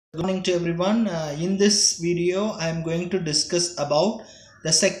Good morning to everyone. In this video, I am going to discuss about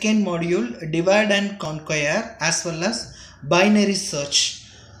the second module, divide and conquer, as well as binary search.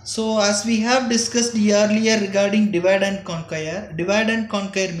 So as we have discussed earlier regarding divide and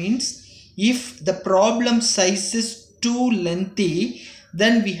conquer means if the problem size is too lengthy,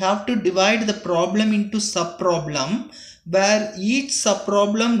 then we have to divide the problem into sub-problem where each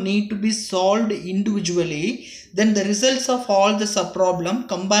sub-problem need to be solved individually. Then the results of all the sub-problem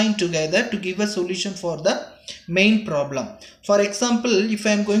combine together to give a solution for the main problem. For example, if I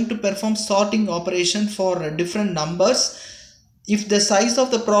am going to perform sorting operation for different numbers, if the size of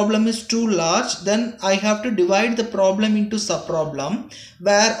the problem is too large, then I have to divide the problem into sub-problem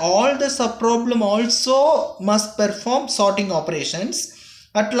where all the sub-problem also must perform sorting operations.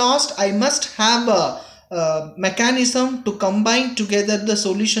 At last, I must have a mechanism to combine together the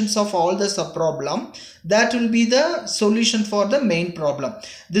solutions of all the sub-problem. That will be the solution for the main problem.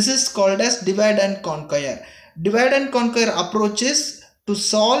 This is called as divide and conquer. Divide and conquer approach is to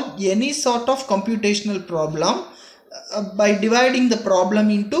solve any sort of computational problem by dividing the problem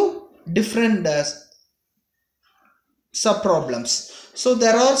into different sub-problems. So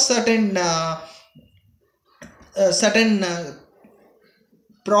there are certain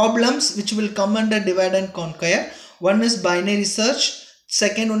problems which will come under divide and conquer. One is binary search,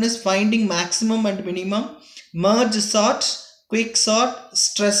 second one is finding maximum and minimum, merge sort, quick sort,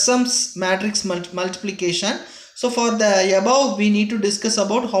 stress sums, matrix multiplication. So for the above, we need to discuss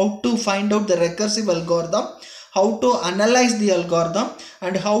about how to find out the recursive algorithm, how to analyze the algorithm,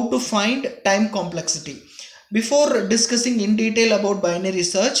 and how to find time complexity. Before discussing in detail about binary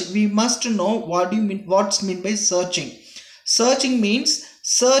search, we must know what's meant by searching. Searching means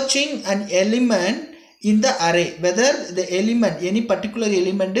searching an element in the array, whether the element, any particular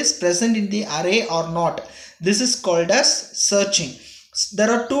element is present in the array or not. This is called as searching.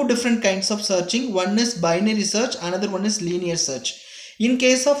 There are two different kinds of searching. One is binary search, another one is linear search. In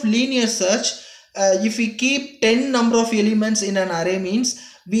case of linear search, if we keep 10 number of elements in an array, means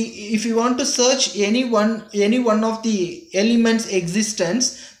if we want to search any one of the elements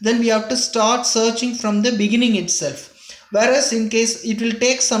existence, then we have to start searching from the beginning itself. Whereas in case it will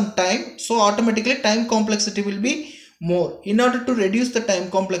take some time, so automatically time complexity will be more. In order to reduce the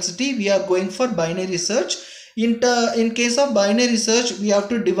time complexity, we are going for binary search. In case of binary search, we have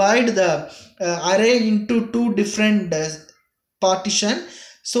to divide the array into two different partition.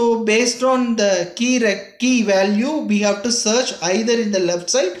 So based on the key value, we have to search either in the left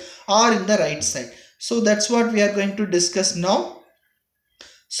side or in the right side. So that's what we are going to discuss now.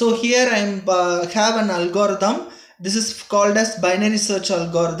 So here I have an algorithm. This is called as binary search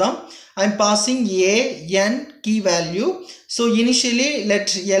algorithm. I am passing a, n key value. So initially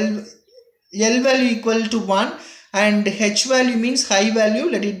let L value equal to 1 and H value means high value,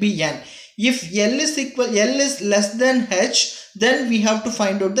 let it be n. If L is less than H, then we have to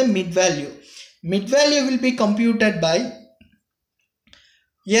find out the mid value. Mid value will be computed by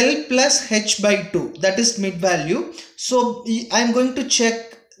L plus H by 2, that is mid value. So I am going to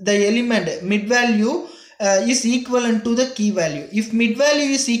check the element mid value is equivalent to the key value. If mid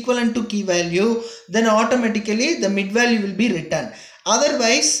value is equivalent to key value, then automatically the mid value will be returned.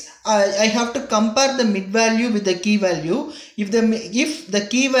 Otherwise, I have to compare the mid value with the key value. If the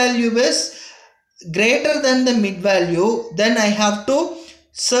key value is greater than the mid value, then I have to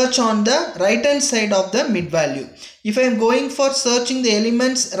search on the right hand side of the mid value. If I am going for searching the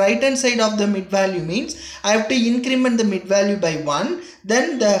elements right hand side of the mid value, means I have to increment the mid value by 1,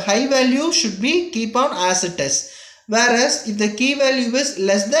 then the high value should be keep on as it is. Whereas if the key value is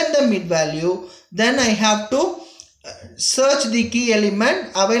less than the mid value, then I have to search the key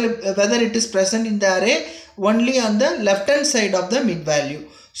element whether it is present in the array only on the left hand side of the mid value.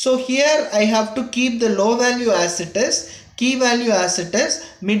 So here I have to keep the low value as it is, key value as it is,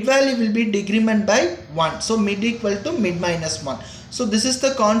 mid value will be decrement by 1. So mid equal to mid minus 1. So this is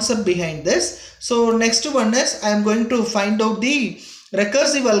the concept behind this. So next one is I am going to find out the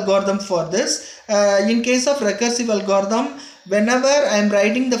recursive algorithm for this. In case of recursive algorithm, whenever I am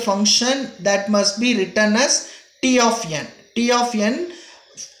writing the function, that must be written as t of n. T of n,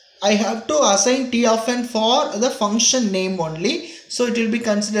 I have to assign t of n for the function name only. So it will be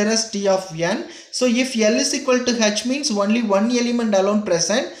considered as t of n. So if L is equal to H means only one element alone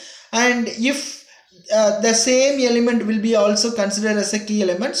present, and if the same element will be also considered as a key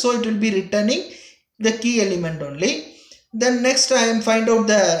element, so it will be returning the key element only. Then next I am find out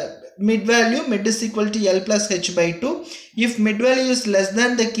the mid value. Mid is equal to L plus H by 2. If mid value is less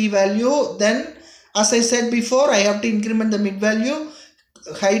than the key value, then as I said before, I have to increment the mid value.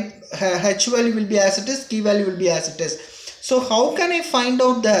 H value will be as it is, key value will be as it is. So how can I find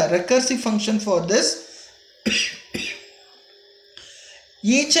out the recursive function for this?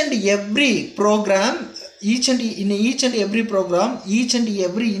 Each and every program, each and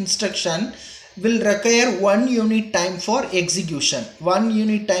every instruction will require 1 unit time for execution.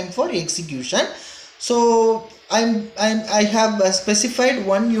 So I have specified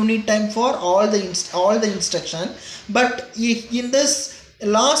 1 unit time for all the instruction, but in this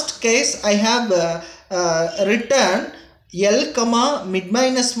last case I have written L comma mid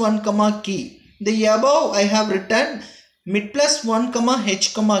minus 1 comma key. The above I have written mid plus 1 comma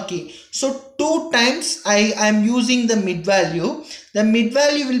h comma key. So 2 times I am using the mid value. The mid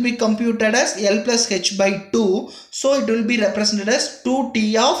value will be computed as L plus h by 2. So it will be represented as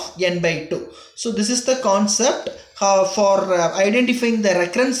 2t of n by 2. So this is the concept for identifying the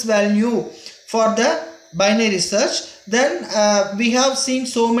recurrence value for the binary search. Then we have seen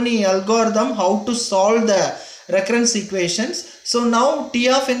so many algorithms how to solve the recurrence equations. So now t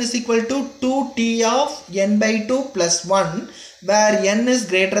of n is equal to 2t of n by 2 plus 1, where n is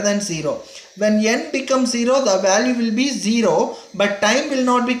greater than 0. When n becomes 0, the value will be 0, but time will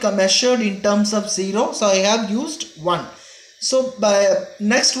not be measured in terms of 0. So I have used 1. So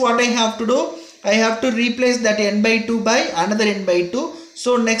next what I have to do, I have to replace that n by 2 by another n by 2.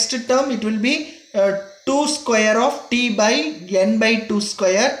 So next term it will be 2 square of t by n by 2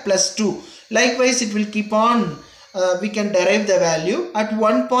 square plus 2. Likewise it will keep on, we can derive the value. At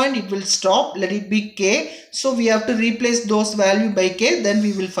one point it will stop, let it be k. So we have to replace those value by k, then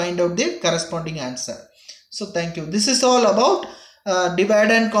we will find out the corresponding answer. So thank you. This is all about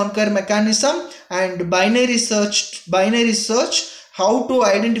divide and conquer mechanism and binary search, how to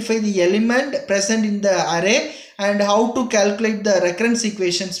identify the element present in the array and how to calculate the recurrence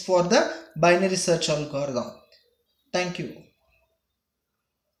equations for the binary search algorithm. Thank you.